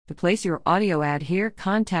To place your audio ad here,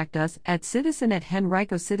 contact us at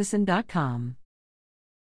citizen@henricocitizen.com.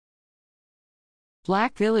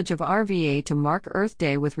 Black Village of RVA to mark Earth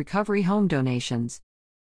Day with recovery home donations.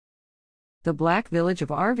 The Black Village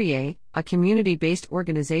of RVA, a community-based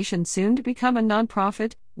organization soon to become a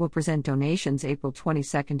nonprofit, will present donations April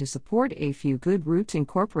 22 to support A Few Good Roots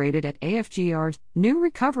Incorporated at AFGR's new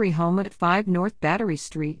recovery home at 5 North Battery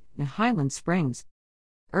Street in Highland Springs.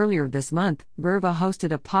 Earlier this month, Verva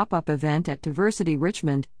hosted a pop-up event at Diversity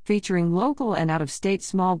Richmond, featuring local and out-of-state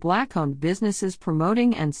small Black-owned businesses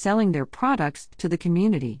promoting and selling their products to the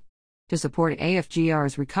community. To support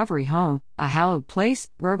AFGR's recovery home, a hallowed place,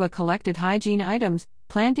 Verva collected hygiene items,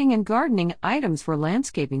 planting and gardening items for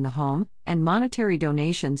landscaping the home, and monetary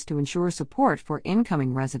donations to ensure support for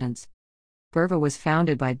incoming residents. Verva was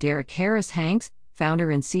founded by Derek Harris Hanks, founder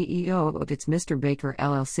and CEO of It's Mr. Baker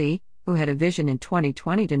LLC, who had a vision in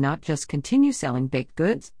 2020 to not just continue selling baked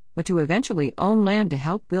goods, but to eventually own land to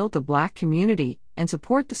help build the Black community and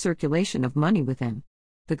support the circulation of money within.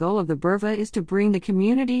 The goal of the Verva is to bring the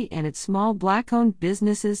community and its small Black-owned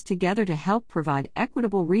businesses together to help provide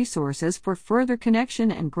equitable resources for further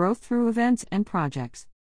connection and growth through events and projects.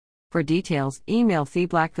 For details, email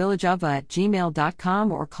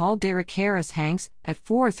theblackvillageova@gmail.com or call Derek Harris Hanks at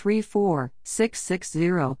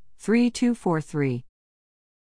 434-660-3243.